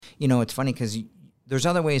it's funny because there's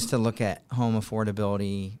other ways to look at home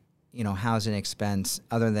affordability, housing expense,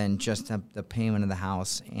 other than just the payment of the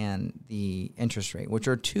house and the interest rate, which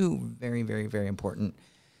are two very, very, very important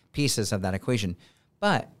pieces of that equation.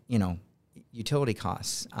 But, utility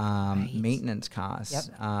costs, maintenance costs,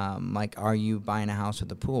 like, are you buying a house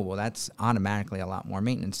with a pool? Well, that's automatically a lot more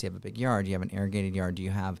maintenance. Do you have a big yard? Do you have an irrigated yard? Do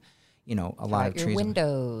you have, a lot of trees? Your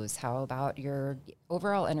windows? How about your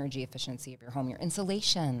overall energy efficiency of your home, your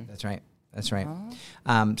insulation? That's right.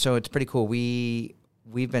 So it's pretty cool.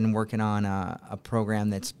 We've been working on a program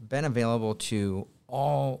that's been available to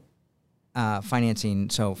all financing.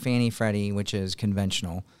 So Fannie, Freddie, which is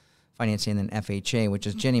conventional financing, and then FHA, which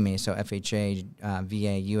is Ginnie Mae. So FHA,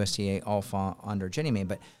 VA, USDA all fall under Ginnie Mae.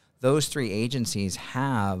 But those three agencies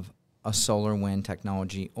have a solar wind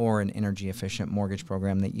technology or an energy efficient mortgage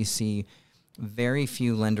program that you see very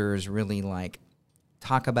few lenders really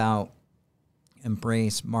talk about,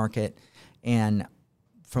 embrace, market. And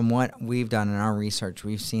from what we've done in our research,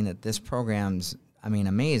 we've seen that this program's,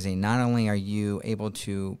 amazing. Not only are you able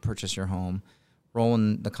to purchase your home, roll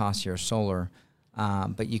in the cost of your solar,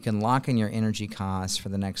 but you can lock in your energy costs for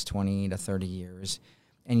the next 20 to 30 years,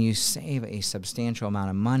 and you save a substantial amount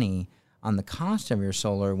of money on the cost of your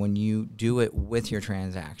solar when you do it with your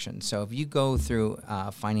transaction. So if you go through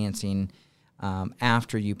financing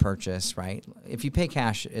after you purchase, right? If you pay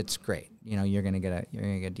cash, it's great. You're gonna get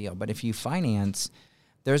a deal. But if you finance,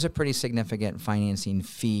 there's a pretty significant financing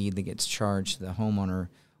fee that gets charged to the homeowner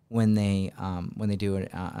when they do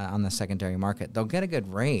it on the secondary market. They'll get a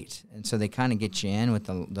good rate, and so they kind of get you in with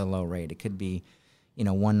the low rate. It could be,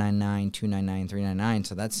 199, 299, 399.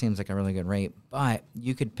 So that seems like a really good rate. But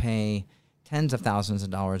you could pay tens of thousands of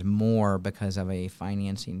dollars more because of a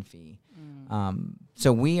financing fee.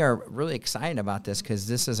 So we are really excited about this because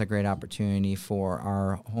this is a great opportunity for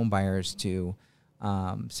our home buyers to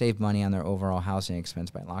save money on their overall housing expense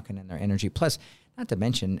by locking in their energy. Plus, not to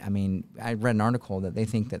mention, I read an article that they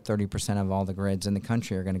think that 30% of all the grids in the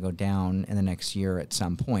country are going to go down in the next year at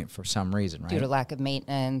some point for some reason, right? Due to lack of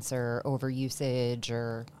maintenance or overusage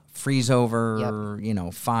or freeze over,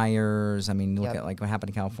 fires. Look at what happened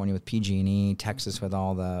in California with PG&E, Texas with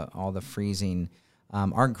all the freezing.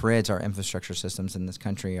 Our grids, our infrastructure systems in this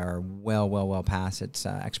country are well past its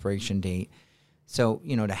expiration date. So,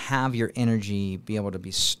 to have your energy be able to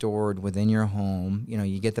be stored within your home,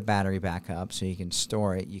 you get the battery back up so you can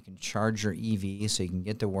store it. You can charge your EV so you can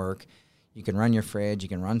get to work. You can run your fridge. You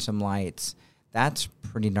can run some lights. That's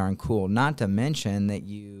pretty darn cool. Not to mention that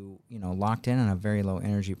you locked in on a very low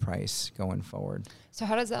energy price going forward. So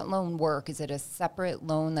how does that loan work? Is it a separate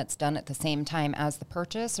loan that's done at the same time as the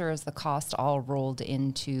purchase, or is the cost all rolled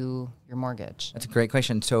into your mortgage? That's a great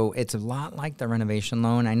question. So it's a lot like the renovation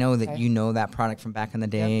loan. I know that that product from back in the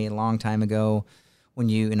day, a long time ago, when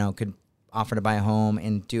you could offer to buy a home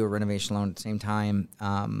and do a renovation loan at the same time.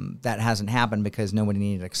 That hasn't happened because nobody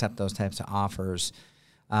needed to accept those types of offers.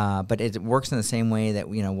 But it works in the same way that,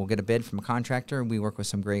 we'll get a bid from a contractor. We work with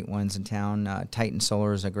some great ones in town. Titan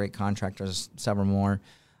Solar is a great contractor, there's several more.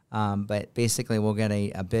 But basically, we'll get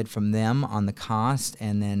a bid from them on the cost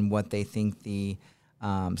and then what they think the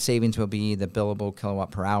savings will be, the billable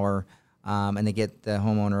kilowatt per hour, and they get the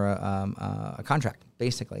homeowner a contract,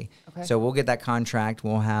 basically. Okay. So we'll get that contract.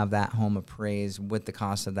 We'll have that home appraised with the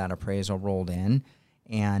cost of that appraisal rolled in.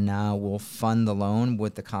 And we'll fund the loan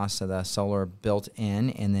with the cost of the solar built in,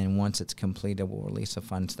 and then once it's completed, we'll release the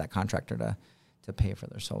funds to that contractor to pay for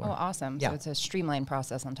their solar. Oh, awesome. Yeah. So it's a streamlined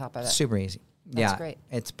process on top of it. Super easy. That's great.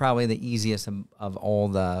 It's probably the easiest of all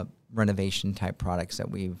the renovation type products that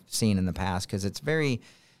we've seen in the past because it's very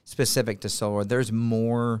specific to solar. There's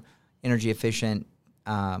more energy efficient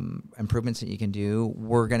improvements that you can do.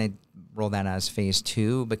 We're going to roll that as phase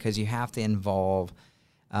 2 because you have to involve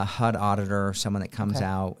a HUD auditor, someone that comes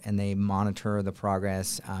out and they monitor the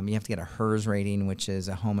progress. You have to get a HERS rating, which is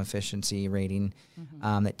a home efficiency rating,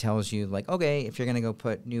 that tells you if you're going to go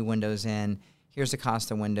put new windows in, here's the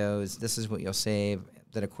cost of windows. This is what you'll save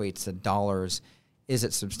that equates to dollars. Is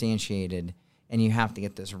it substantiated? And you have to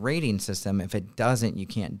get this rating system. If it doesn't, you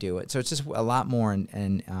can't do it. So it's just a lot more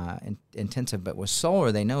intensive. But with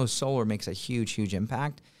solar, they know solar makes a huge, huge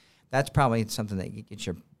impact. That's probably something that gets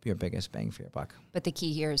your biggest bang for your buck. But the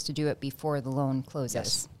key here is to do it before the loan closes.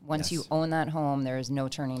 Yes. Once you own that home, there is no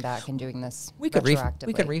turning back and doing this we could retroactively.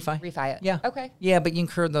 We could refi. Refi it. Yeah. Okay. Yeah, but you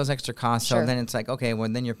incur those extra costs. Sure. So then it's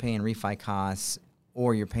then you're paying refi costs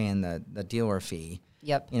or you're paying the dealer fee.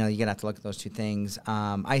 Yep. You're going to have to look at those two things.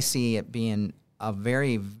 I see it being a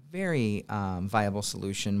very, very viable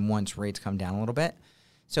solution once rates come down a little bit.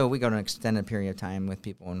 So we go to an extended period of time with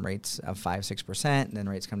people in rates of 5-6%, then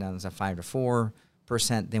rates come down to 5 to 4%,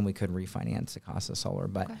 then we could refinance the cost of solar.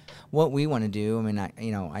 But what we want to do, I mean,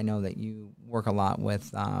 I know that you work a lot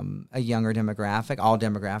with a younger demographic, all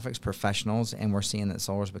demographics, professionals, and we're seeing that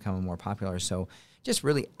solar is becoming more popular. So just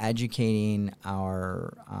really educating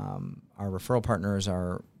our referral partners,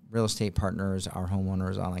 our real estate partners, our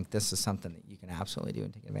homeowners on like, this is something that you can absolutely do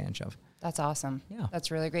and take advantage of. That's awesome. Yeah.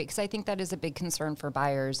 That's really great. Because I think that is a big concern for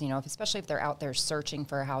buyers, especially if they're out there searching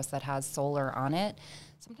for a house that has solar on it.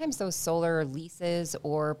 Sometimes those solar leases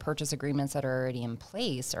or purchase agreements that are already in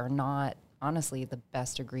place are not, honestly, the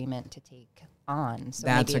best agreement to take on. So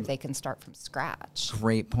maybe if they can start from scratch.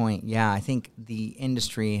 Great point. Yeah, I think the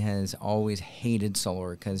industry has always hated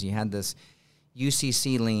solar because you had this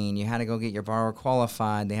UCC lien, you had to go get your borrower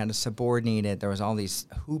qualified, they had to subordinate it, there was all these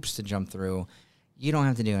hoops to jump through. You don't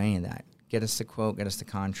have to do any of that. Get us the quote, get us the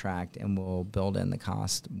contract, and we'll build in the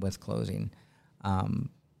cost with closing.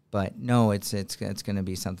 But no, it's going to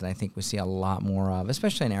be something I think we see a lot more of,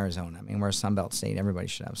 especially in Arizona. I mean, we're a Sunbelt state. Everybody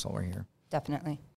should have solar here. Definitely.